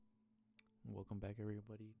Welcome back,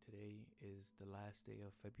 everybody. Today is the last day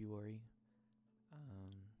of February.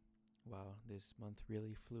 Wow, this month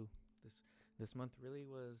really flew. This month really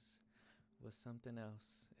was something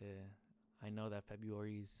else. I know that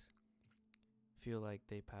February's feel like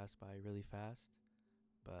they pass by really fast,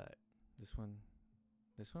 but this one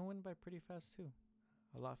went by pretty fast too.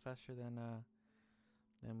 A lot faster than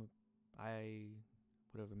I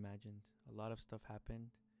would have imagined. A lot of stuff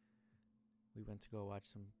happened. We went to go watch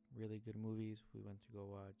some really good movies. We went to go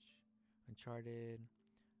watch Uncharted,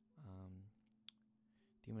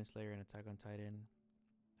 Demon Slayer, and Attack on Titan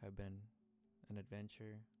have been an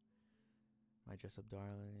adventure. My Dress Up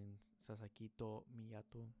Darling, Sasakito,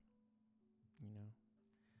 Miyato.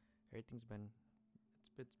 Everything's been.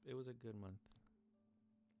 It was a good month.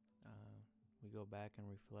 We go back and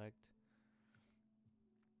reflect.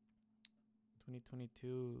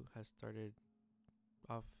 2022 has started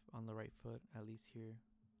off on the right foot, at least here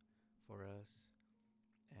for us,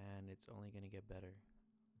 and it's only gonna get better.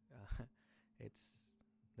 It's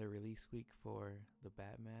the release week for the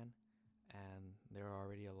Batman, and there are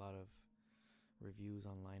already a lot of reviews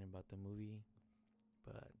online about the movie,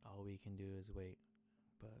 but all we can do is wait.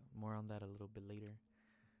 But more on that a little bit later.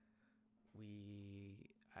 We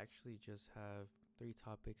actually just have 3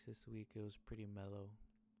 topics this week. It was pretty mellow,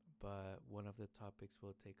 but one of the topics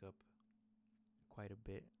will take up quite a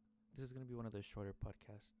bit. This is going to be one of the shorter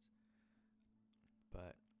podcasts,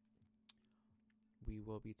 but we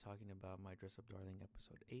will be talking about My Dress Up Darling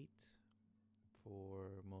episode 8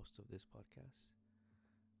 for most of this podcast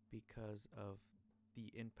because of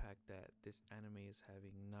the impact that this anime is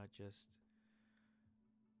having, not just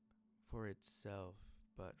for itself,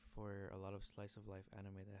 but for a lot of slice of life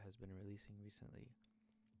anime that has been releasing recently.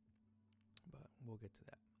 But we'll get to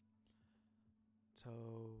that. So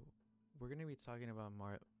we're going to be talking about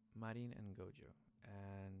Marin and Gojo,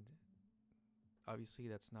 and obviously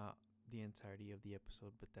that's not the entirety of the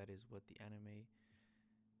episode, but that is what the anime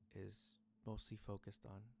is mostly focused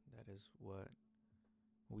on. That is what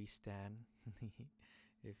we stan.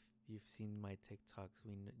 If you've seen my TikToks,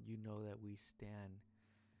 you know that we stan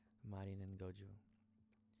Marin and Gojo.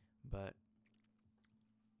 But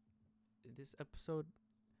this episode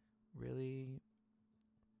really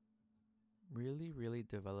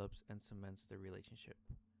develops and cements the relationship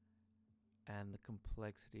and the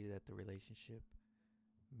complexity that the relationship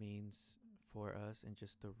means for us, and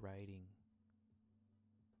just the writing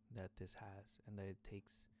that this has and that it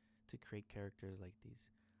takes to create characters like these.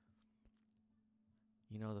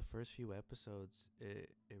 The first few episodes, it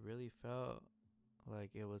really felt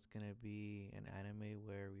like it was gonna be an anime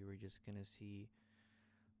where we were just gonna see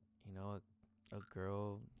a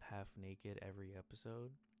girl half naked every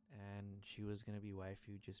episode, and she was gonna be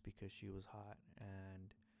waifu just because she was hot,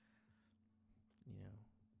 and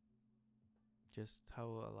just how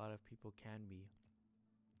a lot of people can be.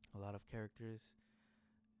 A lot of characters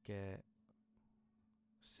get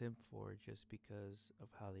simp for just because of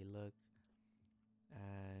how they look,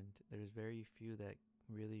 and there's very few that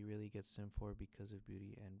really get simp for because of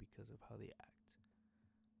beauty and because of how they act.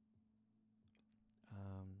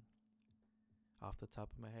 Off the top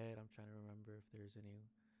of my head, I'm trying to remember if there's any,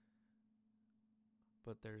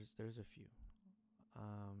 but there's a few.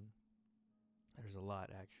 There's a lot,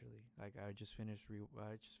 actually. Like, I just finished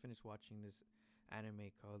watching this anime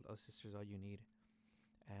called A Sister's All You Need,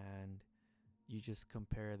 and you just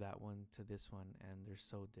compare that one to this one, and they're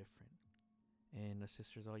so different. In A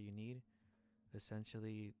Sister's All You Need,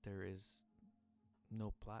 essentially there is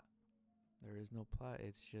no plot.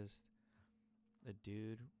 It's just a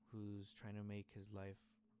dude who's trying to make his life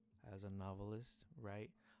as a novelist, right?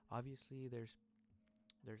 Obviously there's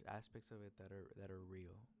aspects of it that are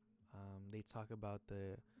real. They talk about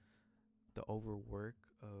the overwork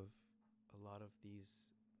of a lot of these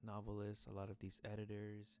novelists, a lot of these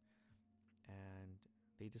editors, and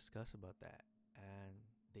they discuss about that, and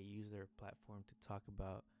they use their platform to talk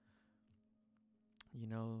about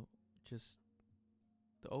just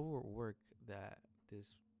the overwork that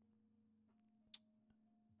this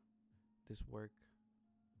work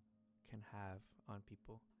can have on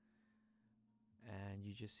people. And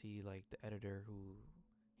you just see like the editor who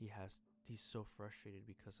he's so frustrated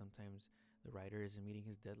because sometimes the writer isn't meeting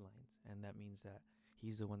his deadlines, and that means that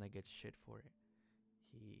he's the one that gets shit for it.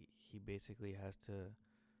 He basically has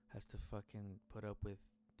to fucking put up with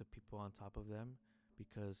the people on top of them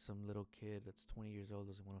because some little kid that's 20 years old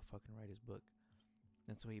doesn't want to fucking write his book.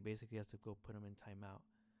 And so he basically has to go put him in timeout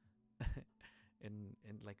in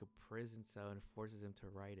like a prison cell and forces him to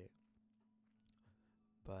write it.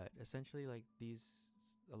 But essentially, like,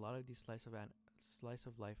 a lot of these slice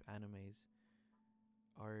of life animes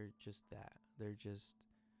are just that. They're just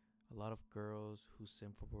a lot of girls who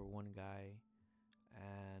simp for one guy,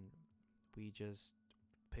 and we just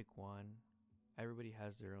pick one. Everybody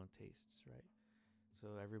has their own tastes, right? So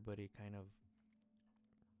everybody kind of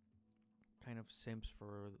simps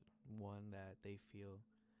for one that they feel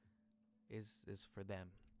is for them.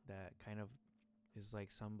 That kind of is like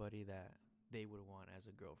somebody that they would want as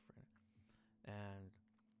a girlfriend. And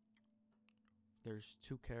there's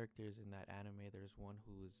two characters in that anime. There's one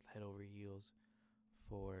who's head over heels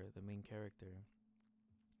for the main character,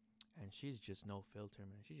 and she's just no filter,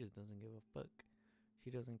 man. She just doesn't give a fuck. She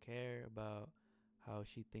doesn't care about how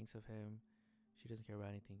she thinks of him. She doesn't care about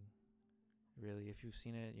anything, really. If you've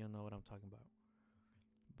seen it, you'll know what I'm talking about.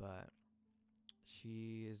 But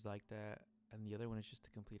she is like that, and the other one is just the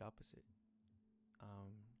complete opposite.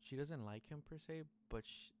 She doesn't like him per se, but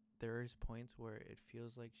there is points where it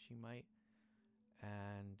feels like she might,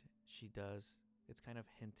 and she does. It's kind of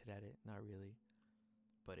hinted at it, not really,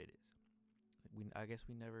 but it is. I guess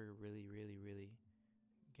we never really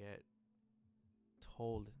get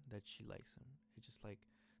told that she likes him. It's just like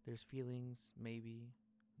there's feelings, maybe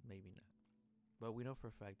not. But we know for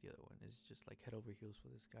a fact the other one is just like head over heels for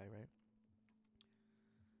this guy, right?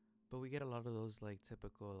 But we get a lot of those like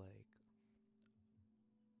typical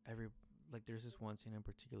every there's this one scene in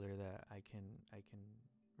particular that I can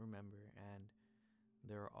remember, and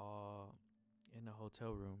they're all in a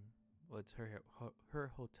hotel room. Well, it's her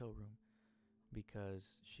hotel room,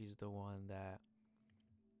 because she's the one that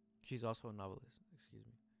she's also a novelist. Excuse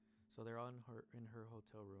me. So they're all in her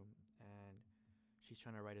hotel room, and she's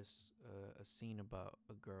trying to write a scene about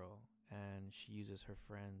a girl, and she uses her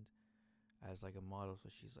friend as like a model. So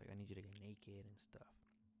she's like, I need you to get naked and stuff.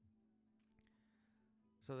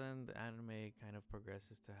 So then the anime kind of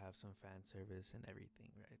progresses to have some fan service and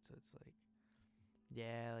everything, right? So it's like,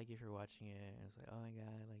 yeah, like if you're watching it, it's like, oh my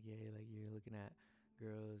god, like yeah, like you're looking at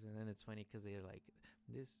girls, and then it's funny because they're like,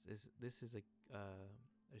 this is a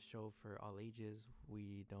show for all ages.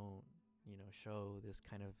 We don't show this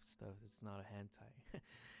kind of stuff. It's not a hentai,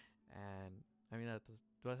 and I mean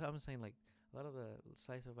but I'm saying like a lot of the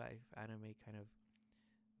slice of life anime kind of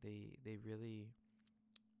they really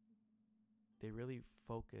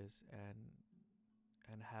focus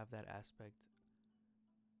and have that aspect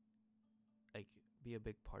like be a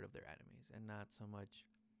big part of their animes, and not so much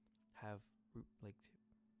have like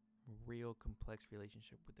real complex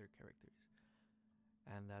relationship with their characters.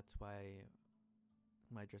 And that's why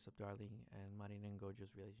My Dress Up Darling and Marin and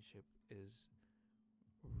Gojo's relationship is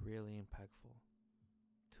really impactful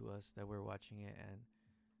to us that we're watching it, and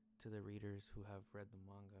to the readers who have read the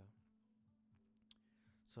manga.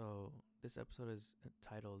 So this episode is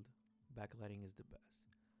titled Backlighting is the Best.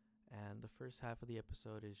 And the first half of the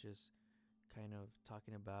episode is just kind of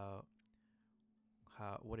talking about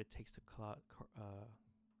what it takes to cosplay,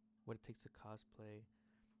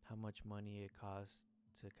 how much money it costs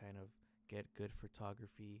to kind of get good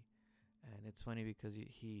photography. And it's funny because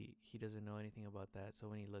he doesn't know anything about that. So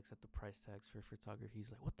when he looks at the price tags for photography,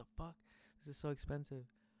 he's like, "What the fuck? This is so expensive."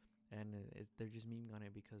 And they're just memeing on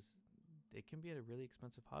it because it can be a really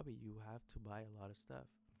expensive hobby. You have to buy a lot of stuff.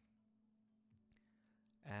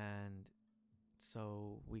 And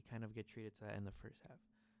so we kind of get treated to that in the first half.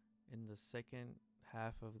 In the second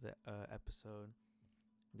half of the episode,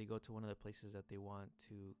 they go to one of the places that they want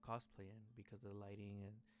to cosplay in because of the lighting,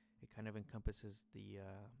 and it kind of encompasses the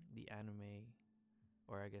anime,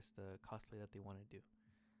 or I guess the cosplay that they want to do.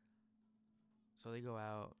 So they go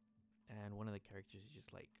out, and one of the characters is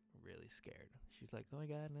just like really scared. She's like, "Oh my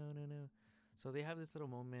god, no, no, no!" So they have this little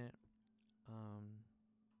moment,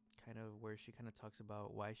 kind of where she kind of talks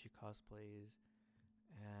about why she cosplays,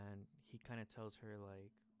 and he kind of tells her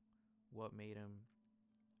like what made him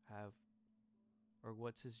have, or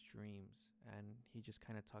what's his dreams, and he just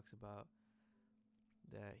kind of talks about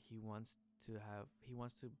that he wants to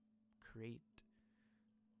create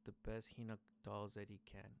the best Hina dolls that he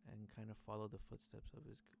can, and kind of follow the footsteps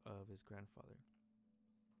of his grandfather.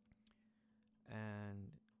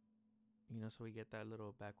 And so we get that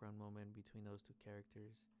little background moment between those two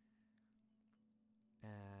characters.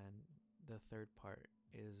 And the third part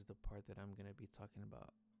is the part that I'm going to be talking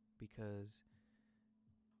about, because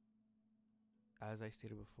as I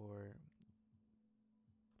stated before,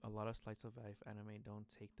 a lot of slice of life anime don't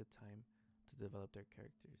take the time to develop their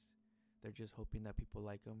characters. They're just hoping that people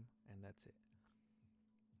like them, and that's it.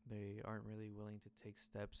 They aren't really willing to take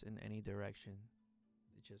steps in any direction.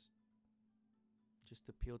 It just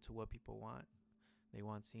appeal to what people want. They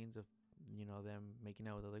want scenes of them making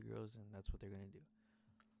out with other girls, and that's what they're gonna do.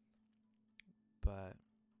 But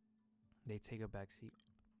they take a backseat.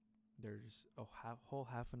 there's a whole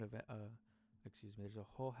half of excuse me, there's a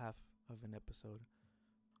whole half of an episode.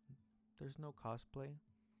 There's no cosplay.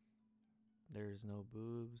 There's no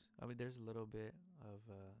boobs. I mean, there's a little bit of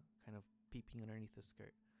kind of peeping underneath the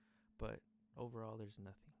skirt, but overall, there's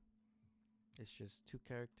nothing. It's just two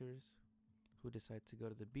characters who decide to go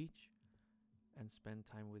to the beach and spend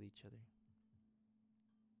time with each other.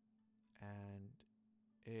 And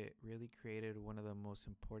it really created one of the most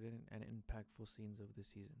important and impactful scenes of the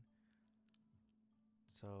season.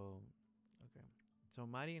 So, okay. So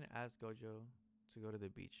Marin asks Gojo to go to the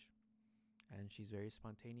beach, and she's very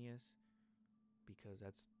spontaneous because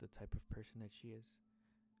that's the type of person that she is.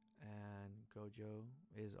 And Gojo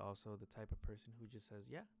is also the type of person who just says,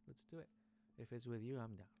 "Yeah, let's do it. If it's with you,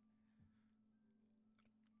 I'm down."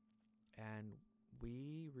 And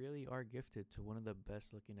we really are gifted to one of the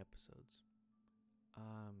best looking episodes.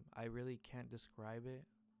 I really can't describe it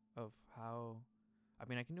of how. I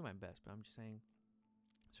mean, I can do my best, but I'm just saying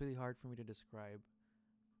it's really hard for me to describe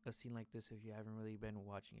a scene like this if you haven't really been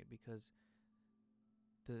watching it, because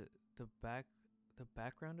the the back the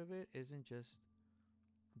background of it isn't just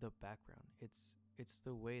the background. It's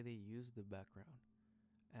the way they use the background,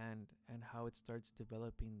 and how it starts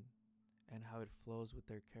developing and how it flows with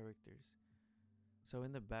their characters. So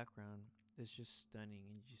in the background, it's just stunning,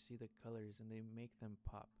 and you see the colors, and they make them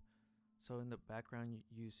pop. So in the background,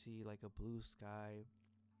 you see like a blue sky,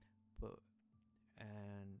 but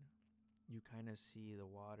and you kind of see the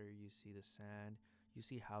water, you see the sand, you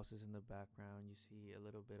see houses in the background, you see a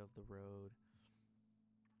little bit of the road,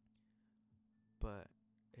 but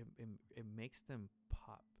it makes them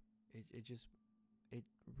pop. It just it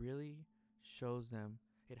really shows them,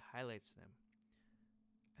 it highlights them,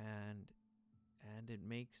 and it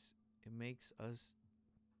makes us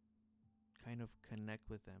kind of connect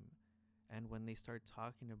with them. And when they start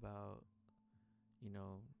talking about, you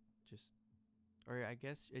know, just, or I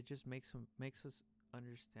guess it just makes us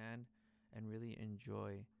understand and really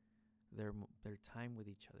enjoy their time with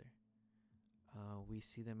each other. We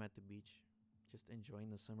see them at the beach, just enjoying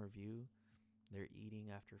the summer view. They're eating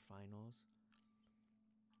after finals,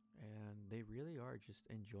 and they really are just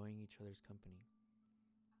enjoying each other's company.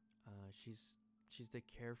 She's the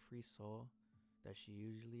carefree soul that she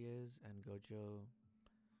usually is, and Gojo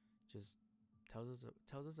just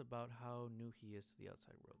tells us about how new he is to the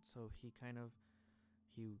outside world. So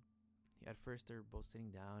he at first they're both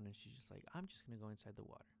sitting down, and she's just like, "I'm just gonna go inside the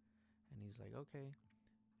water," and he's like, "Okay,"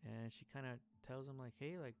 and she kind of tells him like,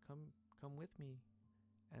 "Hey, like come with me,"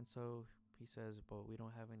 and so he says, "But we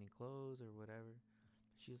don't have any clothes or whatever."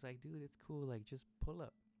 She's like, "Dude, it's cool. Like, just pull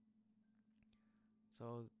up."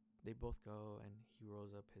 So they both go, and he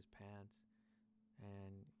rolls up his pants,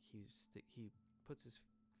 and he puts his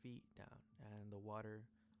feet down, and the water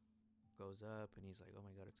goes up, and he's like, "Oh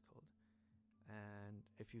my god, it's cold." And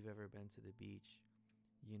if you've ever been to the beach,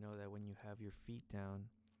 you know that when you have your feet down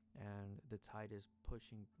and the tide is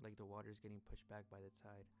pushing, like the water is getting pushed back by the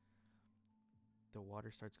tide, the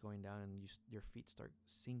water starts going down, and your feet start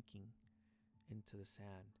sinking into the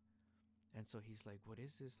sand. And so he's like, "What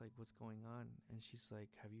is this? Like, what's going on?" And she's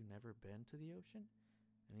like, "Have you never been to the ocean?"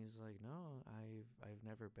 And he's like, "No, I've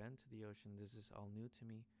never been to the ocean. This is all new to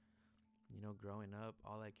me. You know, growing up,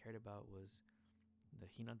 all I cared about was the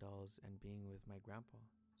Hina dolls and being with my grandpa.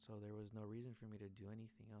 So there was no reason for me to do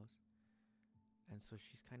anything else." And so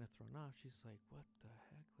she's kind of thrown off. She's like, "What the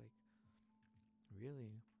heck? Like,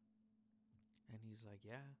 really?" And he's like,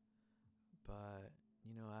 "Yeah, but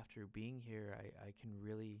you know, after being here, I can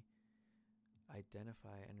really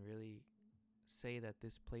identify and really say that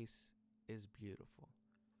this place is beautiful."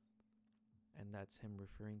 And that's him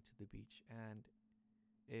referring to the beach. And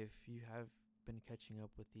if you have been catching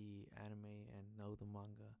up with the anime and know the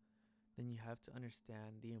manga, then you have to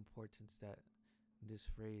understand the importance that this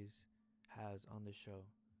phrase has on the show.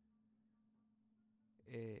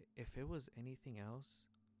 If it was anything else,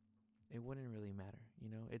 it wouldn't really matter. You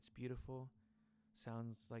know, it's beautiful,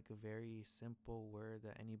 sounds like a very simple word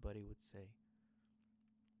that anybody would say.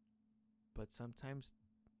 But sometimes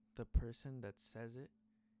the person that says it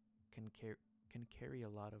can carry a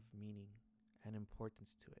lot of meaning and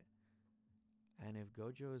importance to it. And if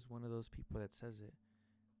Gojo is one of those people that says it,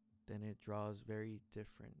 then it draws very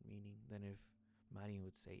different meaning than if Marin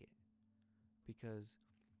would say it. Because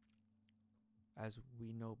as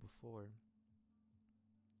we know before,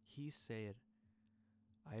 he said,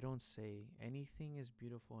 "I don't say anything is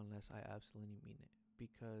beautiful unless I absolutely mean it,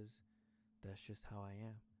 because that's just how I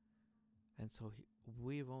am." And so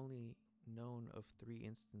we've only known of 3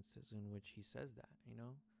 instances in which he says that, you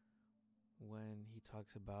know, when he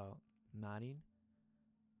talks about Marin,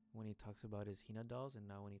 when he talks about his Hina dolls and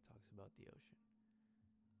now when he talks about the ocean.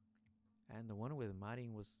 And the one with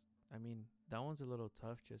Marin was, I mean, that one's a little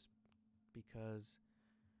tough just because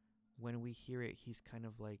when we hear it, he's kind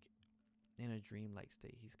of like in a dream-like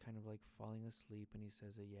state. He's kind of like falling asleep, and he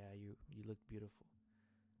says that, yeah, you look beautiful.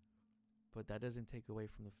 But that doesn't take away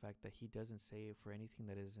from the fact that he doesn't say it for anything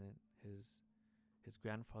that isn't his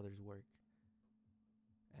grandfather's work.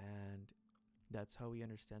 And that's how we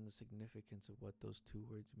understand the significance of what those two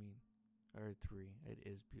words mean. Or three. It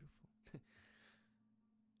is beautiful.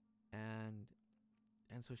 and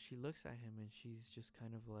and so she looks at him and she's just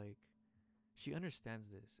kind of like, she understands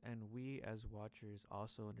this, and we as watchers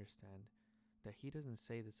also understand that he doesn't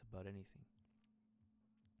say this about anything.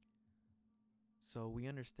 So we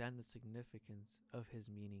understand the significance of his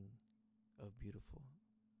meaning of beautiful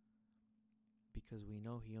because we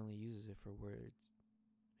know he only uses it for words.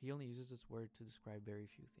 He only uses this word to describe very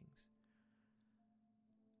few things.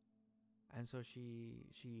 And so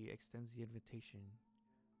she extends the invitation.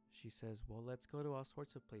 She says, "Well, let's go to all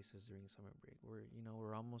sorts of places during summer break.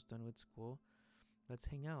 We're almost done with school. Let's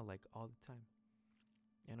hang out like all the time."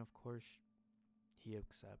 And of course, he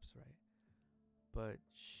accepts, right? But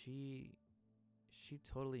she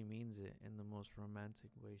totally means it in the most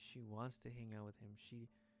romantic way. She wants to hang out with him. She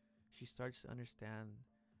starts to understand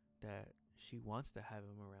that she wants to have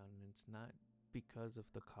him around, and it's not because of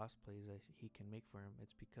the cosplays that he can make for him.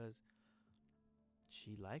 It's because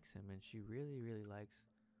she likes him, and she really, really likes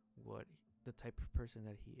what the type of person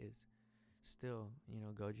that he is. Still,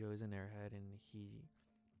 Gojo is an airhead, and he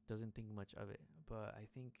doesn't think much of it. But I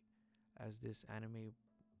think as this anime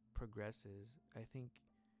progresses, I think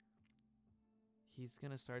he's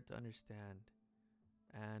gonna start to understand,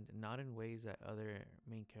 and not in ways that other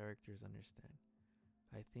main characters understand.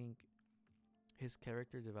 I think his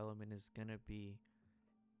character development is gonna be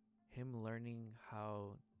him learning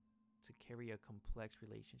how to carry a complex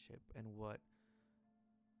relationship, and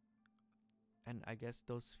I guess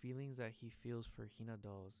those feelings that he feels for Hina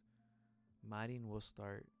dolls, Marin will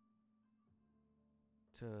start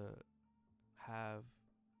to have,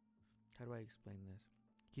 how do I explain this?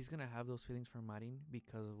 He's gonna have those feelings for Marin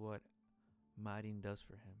because of what Marin does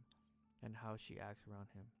for him and how she acts around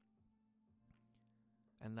him.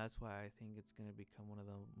 And that's why I think it's gonna become one of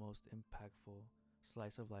the most impactful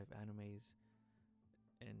slice of life animes,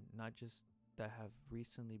 and not just that have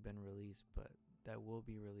recently been released, but that will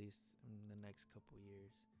be released in the next couple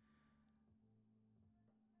years.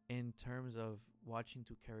 In terms of watching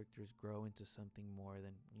two characters grow into something more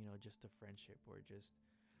than, just a friendship,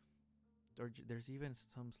 there's even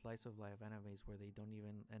some slice of life animes where they don't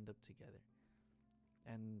even end up together.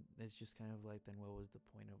 And it's just kind of like, then what was the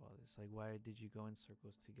point of all this? Like, why did you go in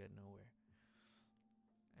circles to get nowhere?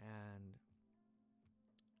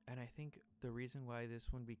 And I think the reason why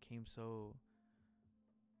this one became so,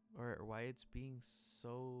 or why it's being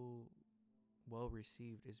so well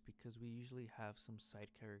received, is because we usually have some side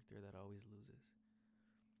character that always loses.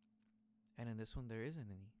 And in this one there isn't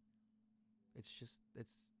any. It's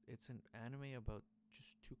an anime about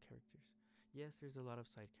just two characters. Yes, there's a lot of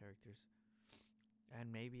side characters,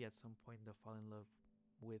 and maybe at some point they'll fall in love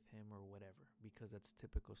with him or whatever, because that's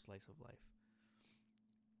typical slice of life.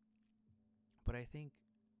 But I think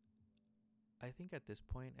at this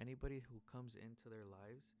point, anybody who comes into their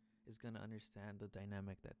lives is going to understand the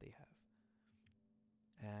dynamic that they have,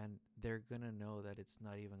 and they're going to know that it's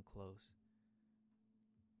not even close,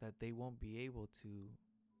 that they won't be able to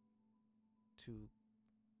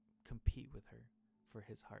compete with her for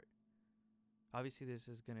his heart. Obviously, this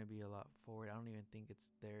is going to be a lot forward. I don't even think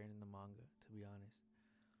it's there in the manga, to be honest.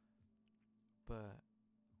 But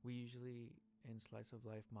we usually, in slice of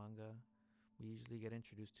life manga, we usually get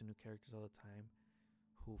introduced to new characters all the time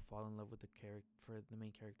who fall in love with the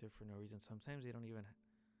main character for no reason. Sometimes they don't even,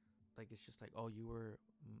 like, it's just like, oh, you were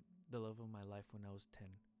the love of my life when I was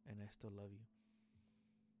 10 and I still love you.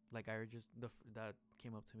 Like, that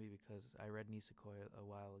came up to me because I read Nisekoi a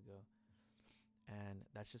while ago, and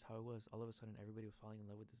that's just how it was. All of a sudden, everybody was falling in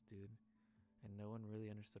love with this dude, and no one really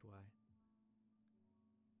understood why.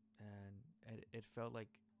 And it felt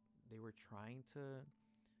like they were trying to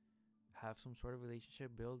have some sort of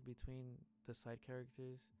relationship build between the side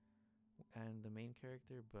characters and the main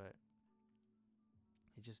character, but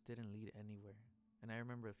it just didn't lead anywhere. And I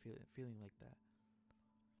remember feeling like that.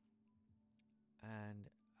 And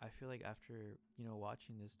I feel like after,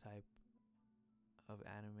 watching this type of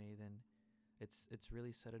anime, then it's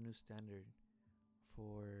really set a new standard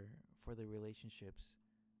for the relationships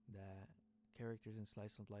that characters in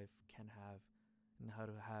slice of life can have, and how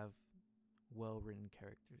to have well written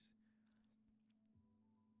characters.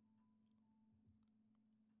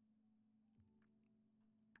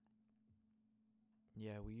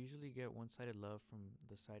 yeah, we usually get one-sided love from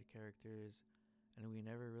the side characters, and we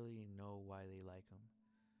never really know why they like them.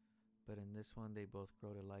 But in this one, they both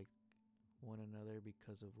grow to like one another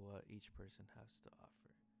because of what each person has to offer.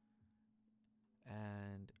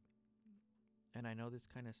 And I know this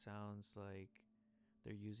kind of sounds like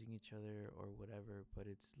they're using each other or whatever, but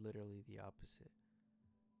it's literally the opposite.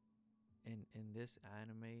 In this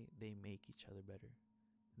anime, they make each other better.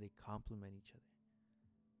 They complement each other.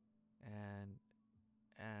 And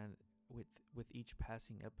and with each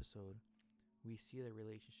passing episode, we see the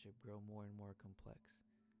relationship grow more and more complex.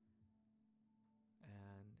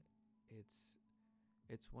 And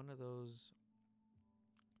it's one of those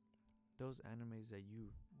animes that you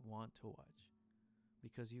want to watch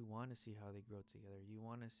because you want to see how they grow together. You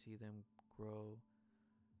want to see them grow,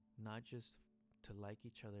 not just to like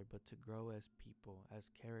each other, but to grow as people, as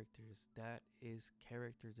characters. That is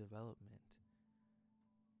character development.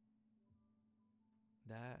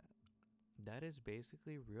 That that is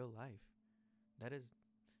basically real life. That is,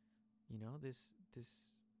 this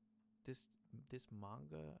this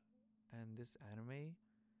manga and this anime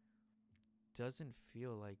doesn't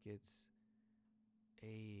feel like it's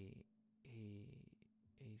a a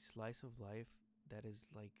a slice of life that is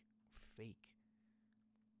like fake.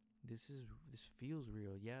 This feels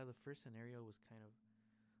real. Yeah, the first scenario was kind of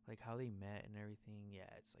like how they met and everything. Yeah,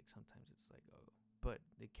 it's like sometimes it's like, oh, but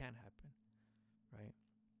it can happen, right?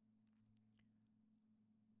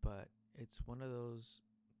 But it's one of those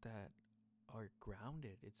that are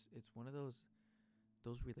grounded. It's one of those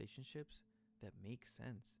relationships that make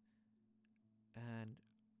sense, and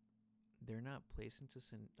they're not placed into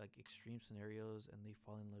like extreme scenarios and they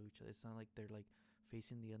fall in love with each other. It's not like they're like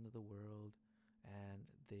facing the end of the world and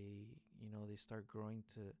they start growing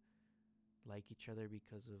to like each other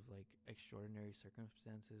because of like extraordinary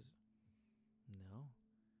circumstances. No,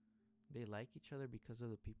 they like each other because of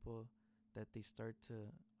the people that they start to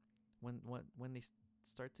when they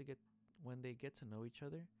start to get when they get to know each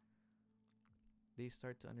other. They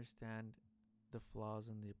start to understand the flaws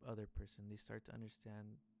in the other person. They start to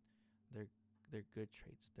understand their their good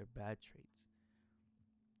traits, their bad traits.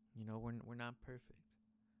 We're not perfect,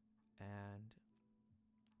 and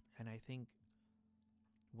I think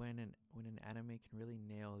when an anime can really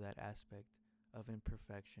nail that aspect of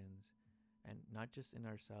imperfections, and not just in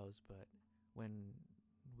ourselves, but when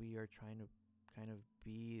we are trying to kind of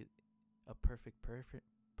be a perfect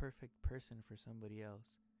person for somebody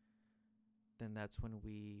else, then that's when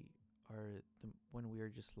we are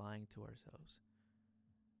just lying to ourselves.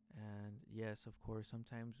 And yes, of course,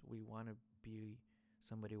 sometimes we want to be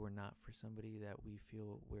somebody we're not for somebody that we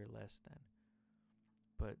feel we're less than.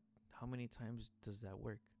 But how many times does that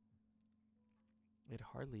work? It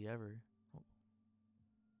hardly ever.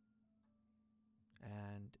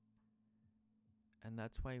 And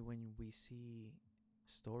that's why when we see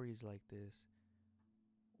stories like this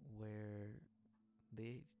where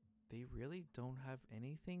they really don't have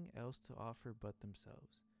anything else to offer but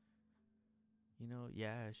themselves.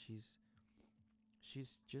 Yeah, she's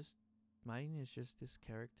just Marin is just this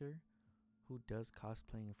character who does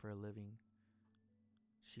cosplaying for a living.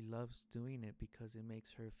 She loves doing it because it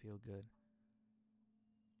makes her feel good.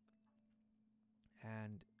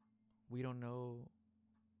 And we don't know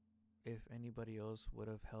if anybody else would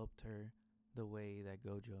have helped her the way that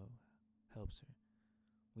Gojo helps her.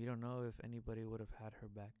 We don't know if anybody would have had her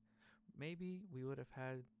back. Maybe we would have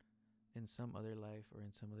had in some other life or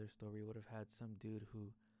in some other story would have had some dude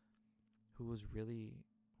who was really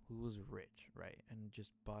who was rich, right? And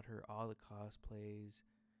just bought her all the cosplays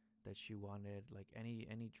that she wanted, like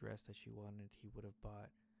any dress that she wanted, he would have bought.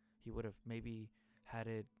 He would have maybe had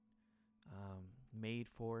it made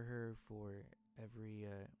for her for every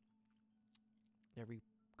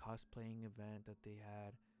cosplaying event that they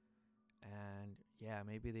had, and yeah,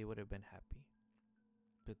 maybe they would have been happy.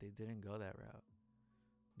 But they didn't go that route.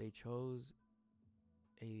 They chose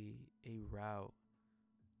a route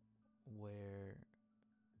where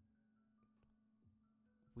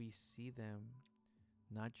we see them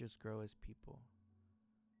not just grow as people,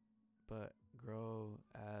 but grow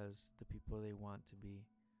as the people they want to be.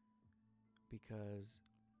 Because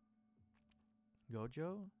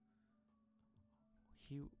Gojo,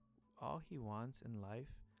 he all he wants in life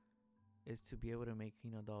is to be able to make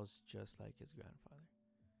Kino dolls just like his grandfather.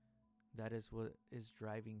 That is what is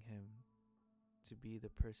driving him to be the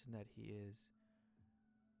person that he is.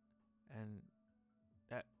 And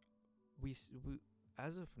that we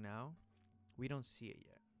as of now, we don't see it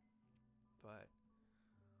yet. But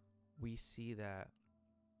we see that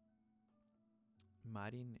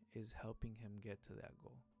Marin is helping him get to that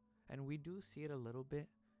goal. And we do see it a little bit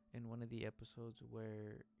in one of the episodes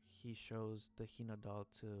where he shows the Hina doll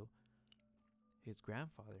to his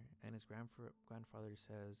grandfather, and his grandfather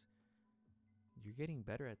says, "You're getting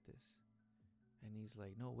better at this." And he's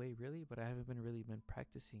like, "No way, really? But I haven't been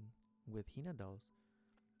practicing with Hina dolls."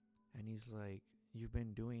 And he's like, "You've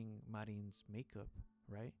been doing Marin's makeup,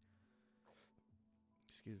 right?"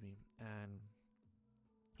 Excuse me. And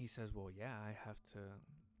he says, "Well, yeah, I have to,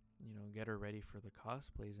 get her ready for the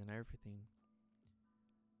cosplays and everything."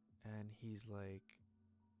 And he's like,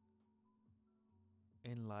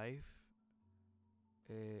 "In life,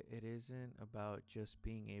 it isn't about just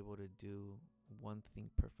being able to do one thing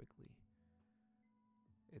perfectly.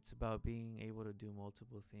 It's about being able to do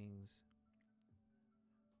multiple things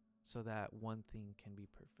so that one thing can be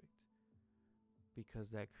perfect,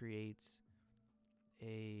 because that creates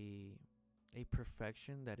a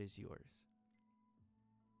perfection that is yours."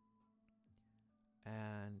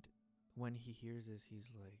 And when he hears this,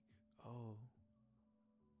 he's like, "Oh,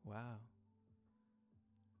 wow."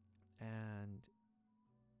 And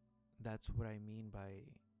that's what I mean by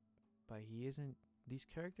he isn't these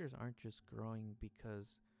characters aren't just growing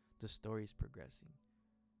because the story's progressing.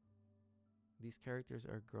 These characters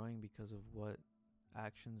are growing because of what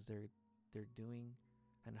actions they're doing,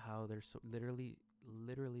 and how they're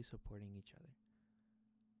literally supporting each other.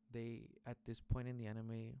 They, at this point in the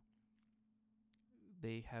anime,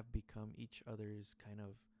 they have become each other's kind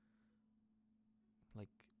of like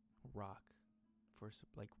rock for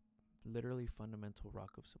like literally fundamental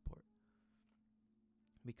rock of support.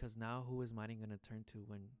 Because now, who is Marin gonna turn to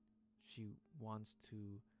when she wants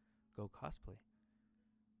to go cosplay?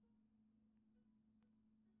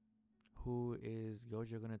 Who is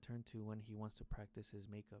Gojo gonna turn to when he wants to practice his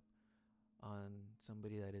makeup on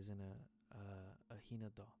somebody that isn't a Hina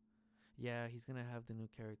doll? Yeah, he's gonna have the new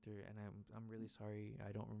character, and I'm really sorry,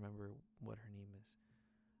 I don't remember what her name is,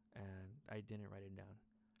 and I didn't write it down.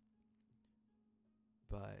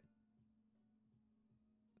 But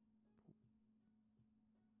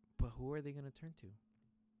who are they gonna turn to?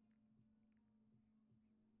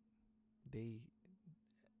 They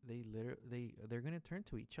they're gonna turn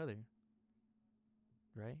to each other,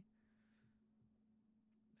 right?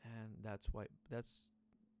 And that's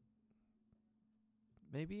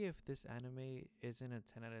maybe if this anime isn't a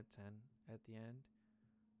 10 out of 10 at the end,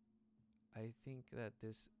 I think that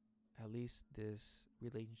at least this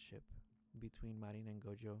relationship between Marin and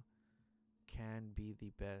Gojo can be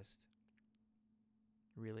the best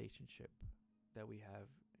relationship that we have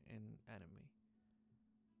in anime.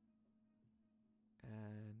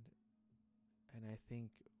 And I think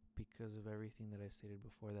because of everything that I stated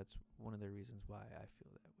before, that's one of the reasons why I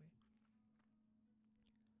feel that way.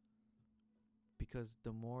 Because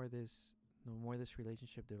the more this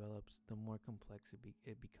relationship develops, the more complex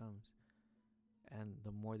it becomes, and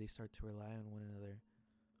the more they start to rely on one another.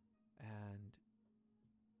 And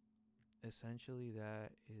essentially,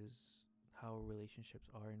 that is how relationships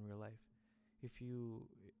are in real life. If you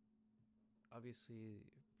obviously,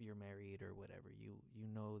 if you're married or whatever, you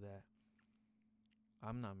know that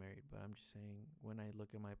I'm not married, but I'm just saying, when I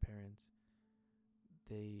look at my parents,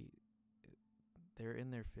 they they're in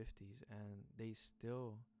their 50s, and they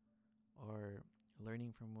still are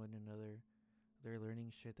learning from one another. They're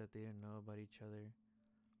learning shit that they didn't know about each other,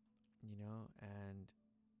 and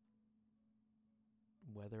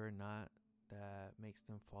whether or not that makes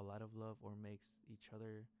them fall out of love or makes each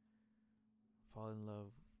other fall in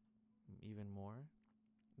love even more,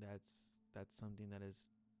 that's something that is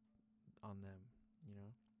on them, you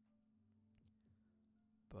know.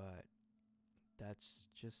 But that's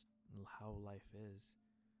just how life is.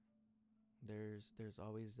 There's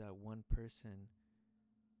always that one person,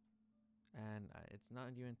 and it's not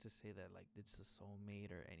even to say that like it's a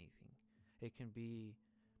soulmate or anything. It can be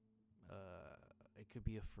uh it could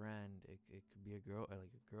be a friend, it could be a girl, like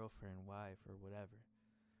a girlfriend, wife, or whatever.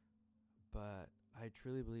 But I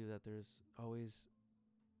truly believe that there's always,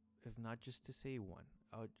 if not just to say one,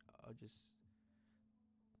 I'll just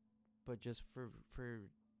but just for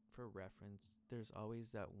reference, there's always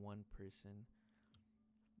that one person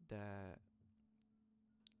that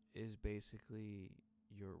is basically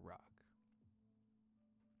your rock.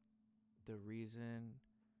 The reason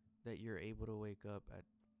that you're able to wake up at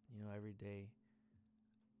every day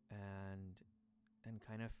and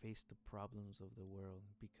kind of face the problems of the world,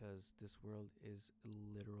 because this world is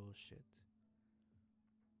literal shit.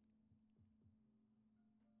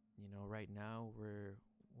 Right now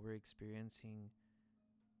we're experiencing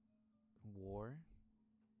war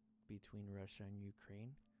between Russia and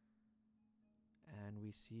Ukraine, and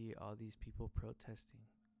we see all these people protesting.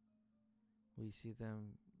 We see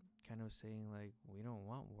them kind of saying like, we don't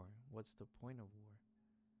want war. What's the point of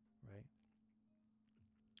war, right?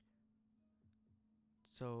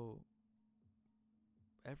 So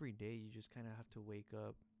every day you just kind of have to wake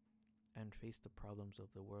up and face the problems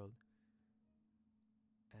of the world.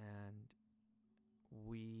 And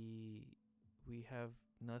we have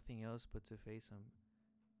nothing else but to face them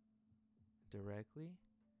directly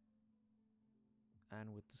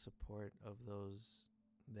and with the support of those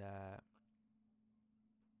that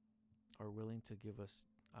are willing to give us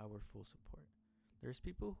our full support. There's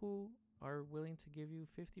people who are willing to give you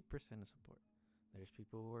 50% of support. There's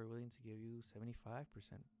people who are willing to give you 75%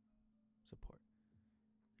 support.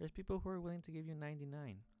 There's people who are willing to give you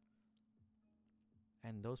 99.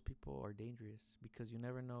 And those people are dangerous because you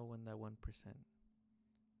never know when that 1%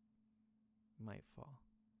 might fall.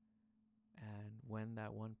 And when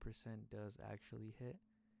that 1% does actually hit,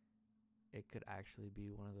 it could actually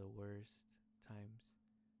be one of the worst times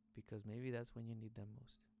because maybe that's when you need them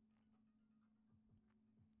most.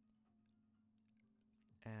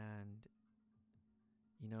 And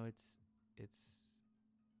you know, it's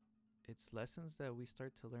lessons that we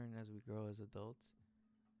start to learn as we grow as adults.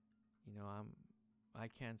 You know, I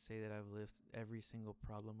can't say that I've lived every single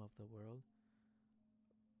problem of the world,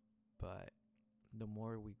 but the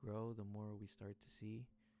more we grow, the more we start to see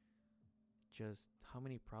just how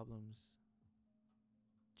many problems,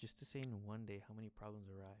 just to say in one day, how many problems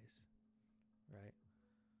arise, right?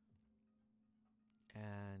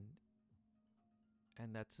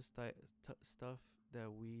 And that's the stuff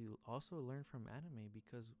that we also learn from anime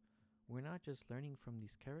because we're not just learning from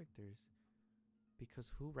these characters,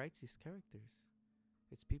 because who writes these characters?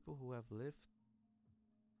 It's people who have lived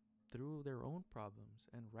through their own problems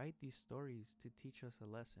and write these stories to teach us a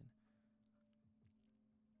lesson.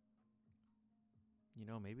 You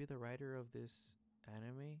know, maybe the writer of this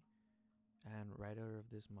anime and writer of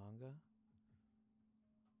this manga,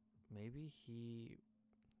 maybe he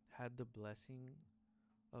had the blessing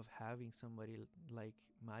of having somebody like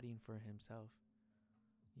Marin for himself.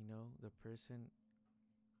 You know, the person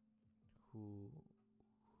who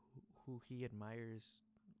who he admires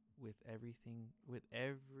with everything, with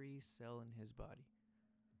every cell in his body.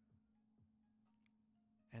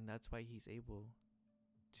 And that's why he's able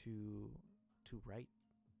to write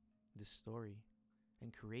this story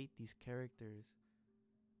and create these characters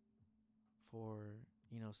for,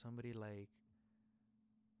 you know, somebody like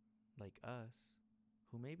us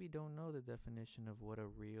who maybe don't know the definition of what a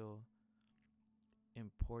real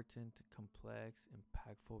important, complex,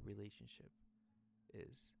 impactful relationship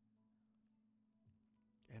is.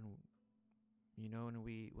 And you know,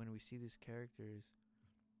 when we see these characters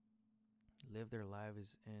live their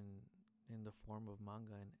lives in the form of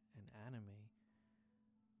manga and anime,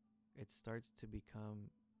 it starts to become,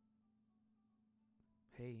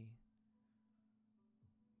 hey,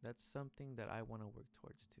 that's something that I want to work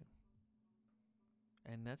towards too.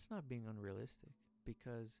 And that's not being unrealistic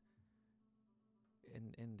because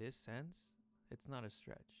in this sense, it's not a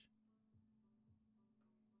stretch.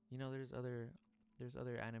 You know, there's other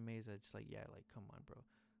animes that's like, yeah, like come on, bro.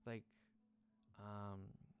 Like I'm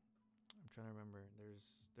trying to remember.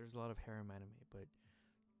 There's a lot of harem anime, but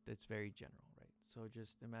it's very general, right? So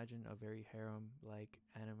just imagine a very harem like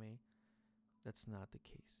anime. That's not the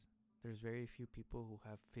case. There's very few people who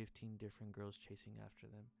have 15 different girls chasing after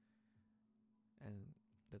them. And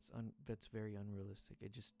that's very unrealistic.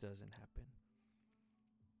 It just doesn't happen.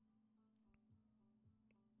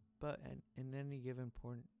 But in any given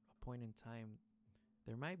point in time,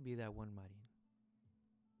 there might be that one Marin.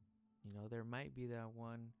 You know, there might be that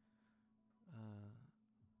one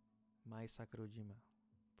Mai Sakurujima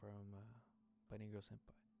from Banigro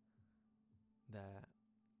Senpai. That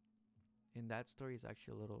in that story is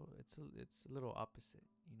actually it's a little opposite.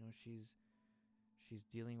 You know, she's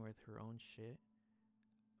dealing with her own shit,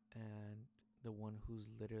 and the one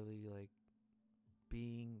who's literally like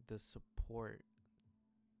being the support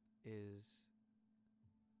is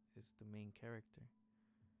the main character.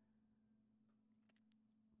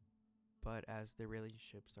 But as the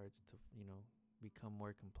relationship starts to, you know, become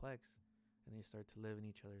more complex and they start to live in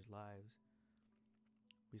each other's lives,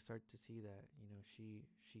 we start to see that, you know, she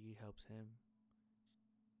helps him.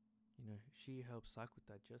 You know, she helps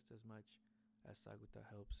Sakuta just as much as Sakuta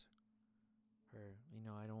helps her. You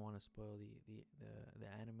know, I don't want to spoil the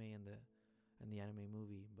anime and the anime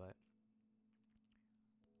movie, but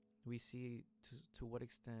we see to what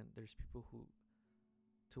extent there's people who,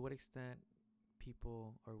 to what extent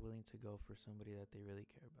people are willing to go for somebody that they really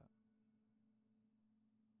care about.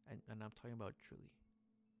 And I'm talking about truly.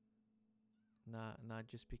 Not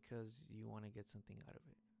just because you want to get something out of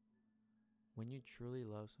it. when you truly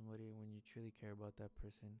love somebody, when you truly care about that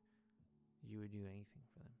person, you would do anything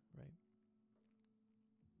for them, right?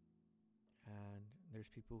 And there's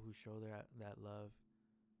people who show that love,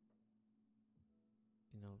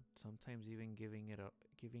 sometimes even giving it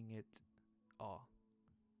all.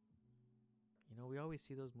 We always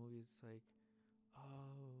see those movies like,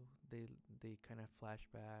 oh, they kind of flash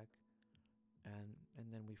back, and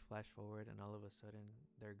then we flash forward, and all of a sudden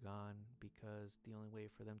they're gone because the only way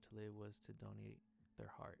for them to live was to donate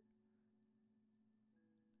their heart.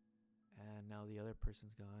 And now the other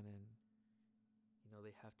person's gone, and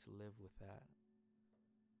they have to live with that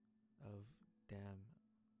of, damn,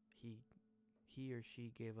 he or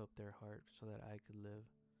she gave up their heart so that I could live.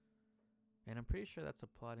 And I'm pretty sure that's a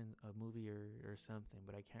plot in a movie or something,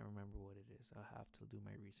 but I can't remember what it is. I'll have to do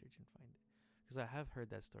my research and find it, because I have heard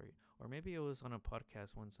that story, or maybe it was on a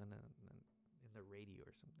podcast once in the radio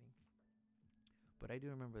or something. But I do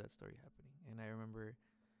remember that story happening, and I remember,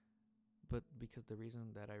 but because the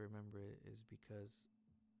reason that I remember it is because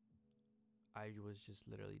I was just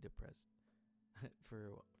literally depressed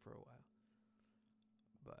for a while.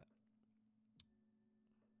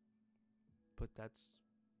 But that's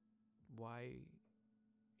why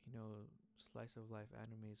slice of life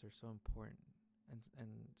animes are so important, and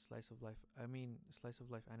slice of life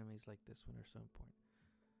animes like this one are so important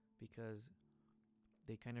because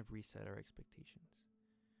they kind of reset our expectations.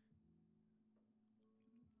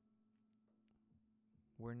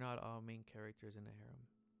 We're not all main characters in a harem.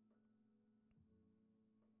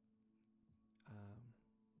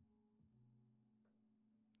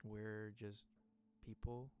 We're just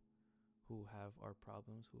people who have our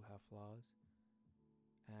problems, who have flaws,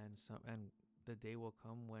 and the day will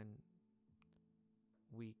come when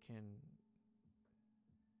we can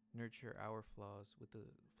nurture our flaws with the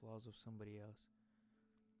flaws of somebody else,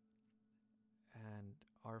 and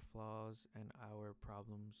our flaws and our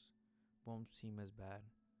problems won't seem as bad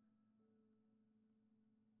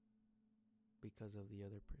because of the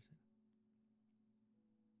other person.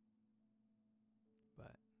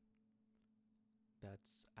 But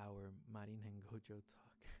that's our Marin and Gojo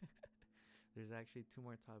talk. There's actually two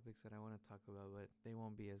more topics that I want to talk about, but they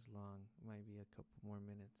won't be as long. Might be a couple more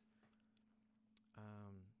minutes.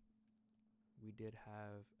 We did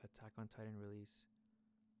have Attack on Titan release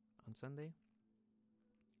on Sunday,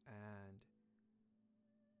 and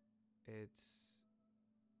it's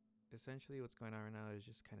essentially what's going on right now is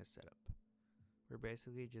just kind of set up. We're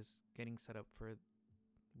basically just getting set up for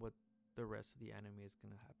what the rest of the anime is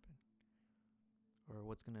going to happen, or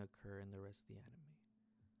what's going to occur in the rest of the anime.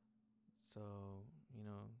 So,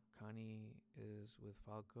 Connie is with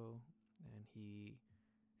Falco, and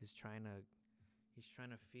he's trying to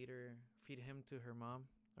feed him to her mom,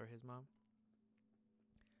 or his mom.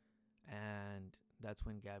 And that's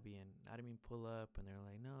when Gabby and Adamin pull up, and they're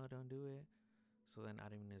like, no, don't do it. So then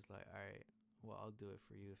Adamin is like, all right, well, I'll do it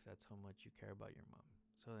for you if that's how much you care about your mom.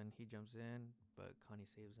 So then he jumps in, but Connie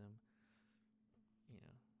saves him,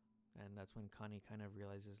 and that's when Connie kind of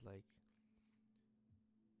realizes, like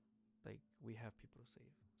we have people to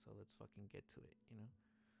save, so let's fucking get to it,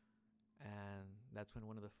 And that's when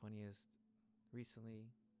one of the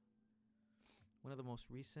most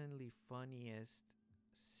recently funniest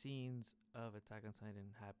scenes of Attack on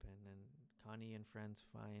Titan happen, and Connie and friends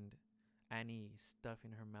find Annie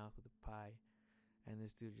stuffing her mouth with a pie, and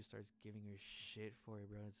this dude just starts giving her shit for it,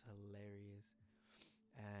 bro. It's hilarious.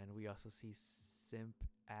 And we also see simp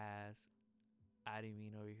ass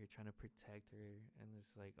Adamin over here trying to protect her, and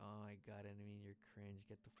it's like, oh my god, Adamin, you're cringe,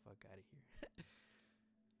 get the fuck out of here.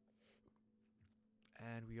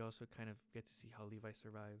 And we also kind of get to see how Levi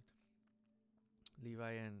survived.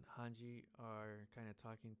 Levi and Hanji are kind of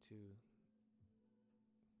talking to,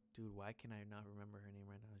 dude, why can I not remember her name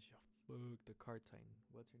right now? Fuck, the car titan.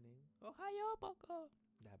 What's her name? Ohio Boko.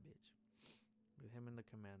 That bitch. With him in the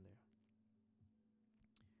command there.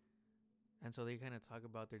 And so they kind of talk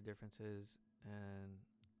about their differences, and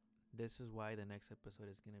this is why the next episode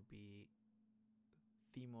is going to be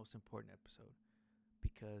the most important episode.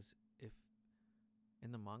 Because if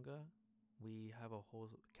in the manga, we have a whole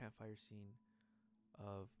campfire scene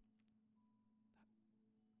of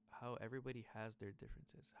how everybody has their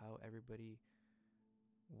differences, how everybody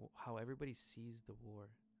sees the war,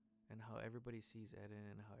 and how everybody sees Eren,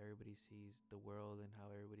 and how everybody sees the world, and how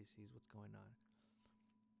everybody sees what's going on.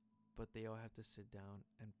 But they all have to sit down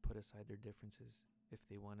and put aside their differences if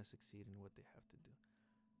they want to succeed in what they have to do.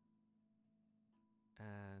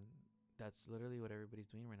 And that's literally what everybody's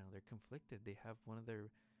doing right now. They're conflicted. They have one of their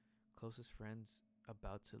closest friends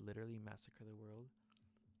about to literally massacre the world,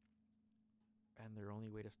 and their only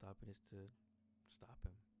way to stop it is to stop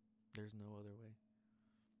him. There's no other way.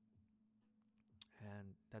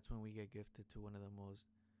 And that's when we get gifted to one of the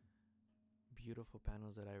most beautiful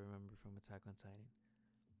panels that I remember from Attack on Titan.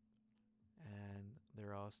 And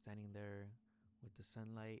they're all standing there with the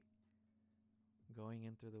sunlight going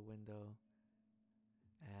in through the window.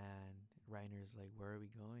 And Reiner's like, where are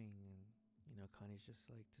we going? And, Connie's just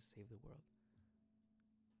like, to save the world.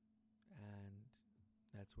 And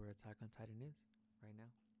that's where Attack on Titan is right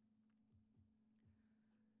now.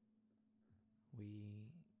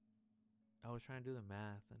 I was trying to do the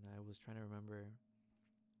math, and I was trying to remember.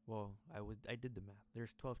 Well, I did the math.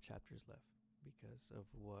 There's 12 chapters left because of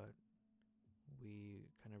what we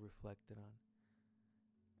kind of reflected on.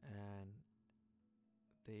 And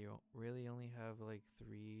they really only have like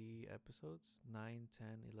 3 episodes, 9,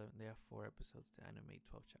 10, 11. They have 4 episodes to animate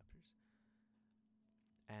 12 chapters.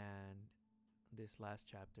 And this last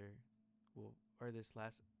chapter, this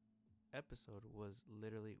last episode was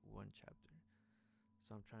literally 1 chapter.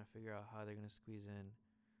 So I'm trying to figure out how they're going to squeeze in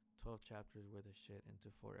 12 chapters worth of shit into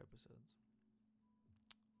 4 episodes.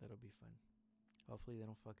 That'll be fun. Hopefully they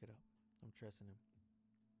don't fuck it up. I'm trusting them.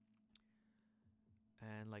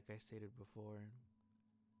 And like I stated before,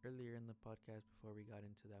 earlier in the podcast, before we got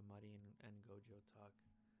into that Marin and Gojo talk,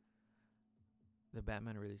 the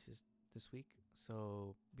Batman releases this week.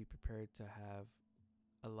 So be prepared to have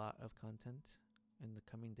a lot of content in the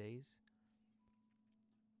coming days.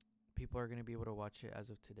 People are going to be able to watch it as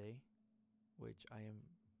of today, which I am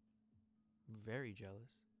very jealous,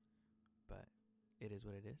 but it is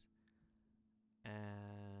what it is.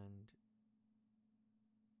 And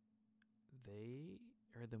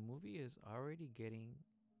the movie is already getting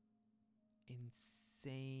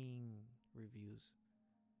insane reviews.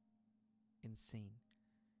 Insane.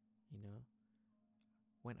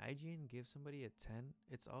 When IGN gives somebody a 10,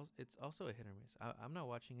 it's also a hit or miss. I'm not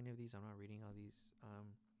watching any of these. I'm not reading all these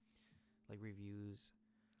like reviews,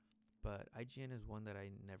 but IGN is one that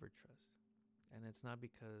I never trust. And it's not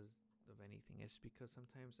because of anything. It's because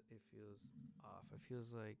sometimes it feels off. It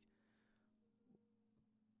feels like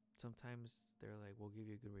sometimes they're like, we'll give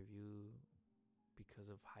you a good review because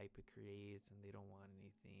of hype it creates, and they don't want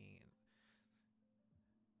anything. And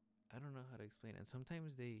I don't know how to explain it. And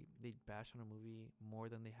sometimes they bash on a movie more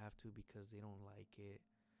than they have to because they don't like it.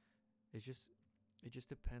 It just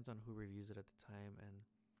depends on who reviews it at the time, and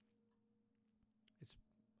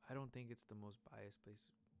I don't think it's the most biased place,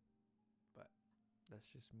 but that's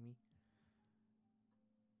just me.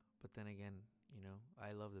 But then again,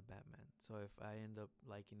 I love the Batman. So if I end up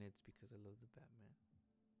liking it, it's because I love the Batman.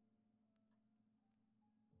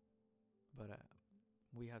 But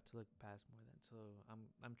we have to look past more than. So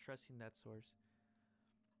I'm trusting that source.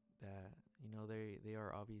 That they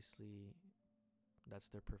are obviously, that's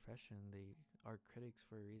their profession. They are critics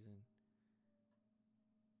for a reason.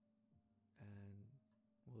 And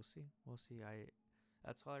we'll see.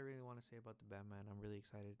 That's all I really want to say about the Batman. I'm really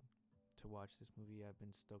excited to watch this movie. I've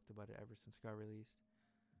been stoked about it ever since it got released,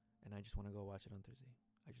 and I just want to go watch it on Thursday.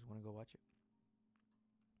 I just want to go watch it.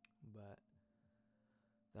 But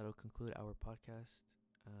that'll conclude our podcast.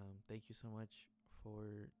 Thank you so much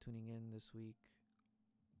for tuning in this week.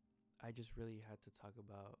 I just really had to talk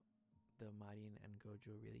about the Marin and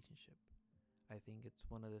Gojo relationship. I think it's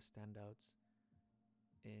one of the standouts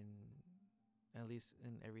in, at least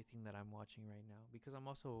in everything that I'm watching right now, because I'm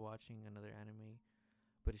also watching another anime,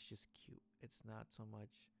 but it's just cute. It's not so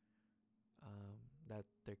much that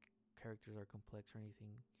their characters are complex or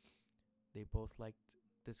anything. They both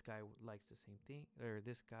this guy likes the same thing, or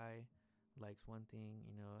this guy likes one thing,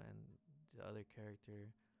 and the other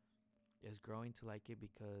character is growing to like it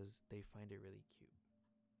because they find it really cute.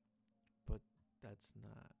 But that's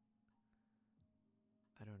not,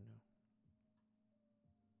 I don't know.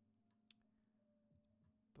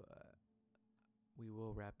 But we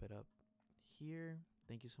will wrap it up here.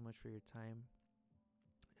 Thank you so much for your time,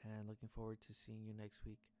 and looking forward to seeing you next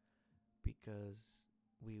week, because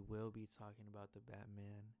we will be talking about the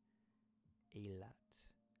Batman a lot.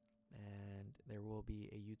 And there will be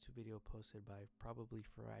a YouTube video posted by probably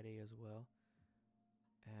Friday as well.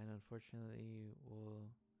 And unfortunately,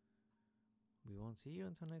 we won't see you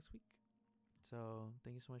until next week. So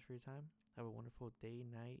thank you so much for your time. Have a wonderful day,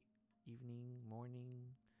 night, evening,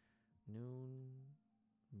 morning, noon,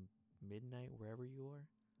 midnight, wherever you are.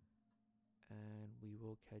 And we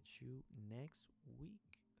will catch you next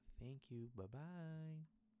week. Thank you.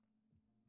 Bye-bye.